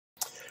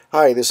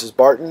Hi, this is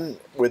Barton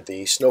with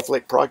the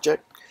Snowflake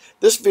project.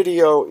 This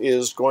video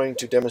is going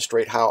to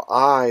demonstrate how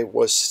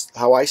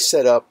I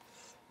set up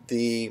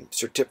the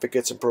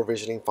certificates and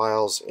provisioning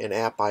files in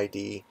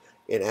appID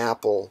in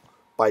Apple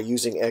by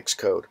using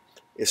XCode.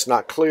 It's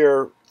not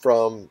clear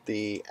from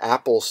the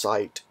Apple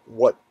site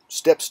what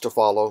steps to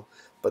follow,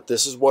 but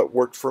this is what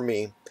worked for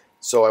me,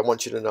 so I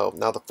want you to know.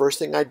 Now, the first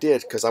thing I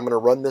did, because I'm going to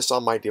run this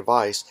on my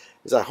device,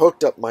 is I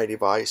hooked up my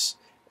device,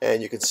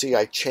 and you can see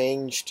I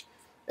changed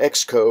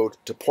XCode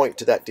to point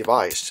to that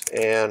device,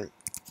 and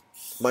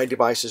my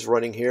device is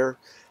running here.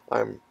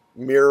 I'm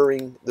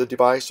mirroring the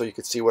device so you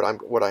can see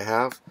what I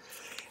have.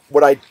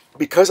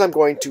 Because I'm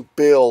going to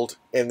build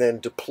and then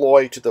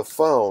deploy to the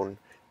phone,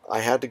 I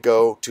had to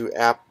go to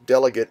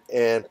appDelegate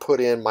and put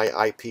in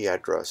my IP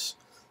address.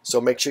 So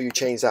make sure you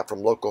change that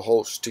from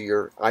localhost to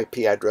your IP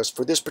address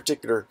for this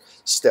particular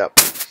step.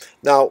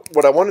 Now,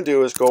 what I want to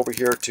do is go over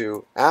here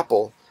to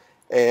Apple,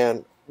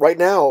 and right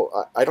now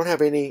I don't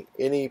have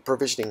any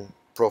provisioning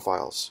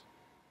profiles.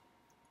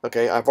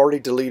 Okay, I've already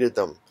deleted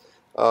them.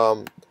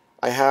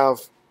 I have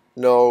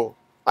no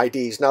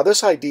IDs. Now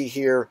this ID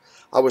here,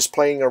 I was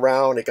playing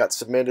around. It got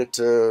submitted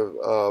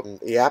to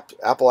the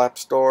Apple App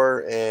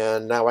Store,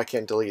 and now I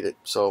can't delete it.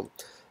 So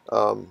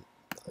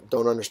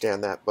don't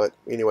understand that, but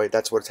anyway,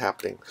 that's what's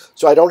happening.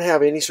 So I don't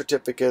have any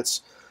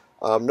certificates,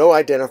 no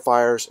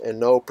identifiers, and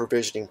no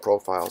provisioning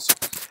profiles.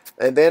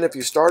 And then if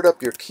you start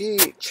up your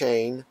key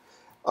chain,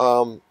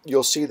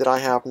 you'll see that I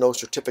have no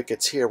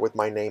certificates here with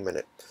my name in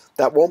it.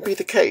 That won't be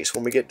the case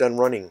when we get done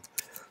running.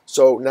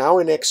 So now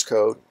in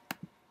XCode,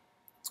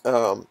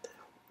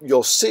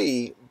 you'll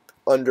see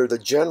under the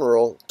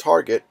general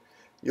target,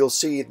 you'll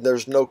see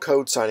there's no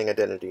code signing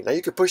identity. Now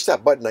you could push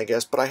that button, I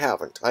guess, but I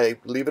haven't. I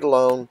leave it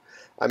alone.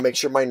 I make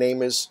sure my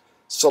name is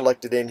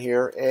selected in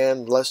here,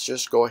 and let's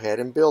just go ahead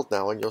and build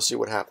now, and you'll see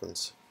what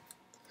happens.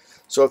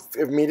 So it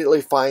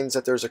immediately finds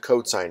that there's a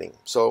code signing.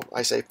 So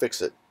I say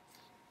fix it.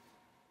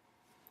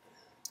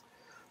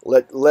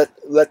 Let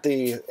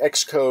the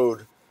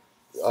XCode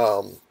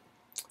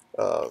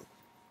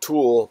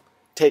tool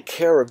take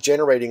care of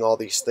generating all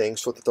these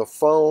things so that the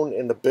phone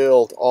and the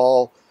build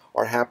all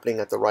are happening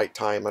at the right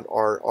time and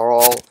are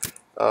all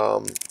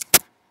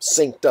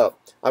synced up.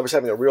 I was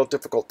having a real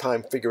difficult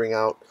time figuring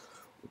out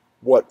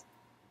what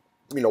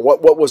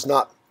was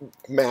not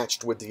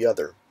matched with the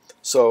other.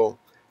 So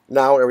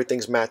now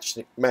everything's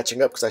matching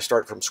up because I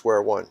started from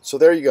square one. So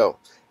there you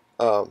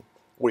go.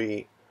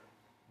 We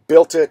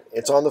built it.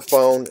 It's on the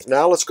phone.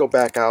 Now let's go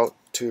back out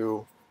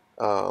to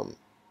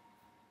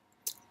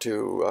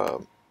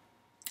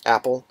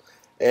Apple,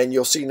 and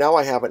you'll see now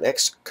I have an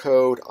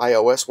XCode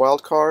iOS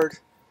wildcard.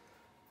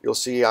 You'll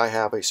see I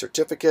have a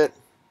certificate,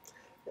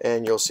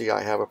 and you'll see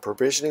I have a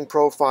provisioning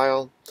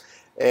profile.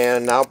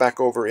 And now back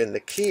over in the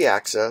key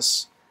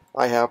access,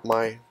 I have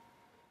my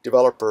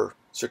developer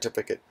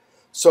certificate.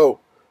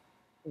 So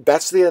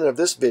that's the end of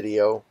this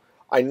video.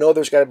 I know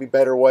there's got to be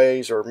better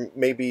ways, or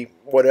maybe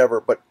whatever,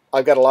 but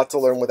I've got a lot to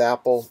learn with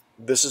Apple.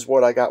 This is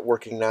what I got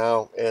working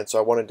now, and so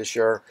I wanted to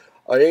share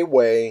a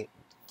way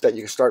that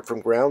you can start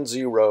from ground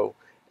zero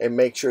and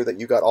make sure that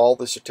you got all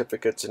the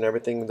certificates and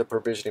everything, the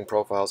provisioning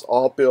profiles,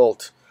 all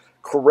built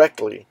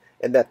correctly,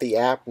 and that the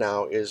app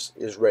now is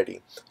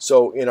ready.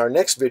 So in our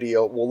next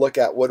video, we'll look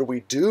at what do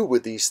we do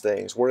with these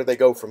things? Where do they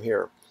go from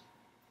here?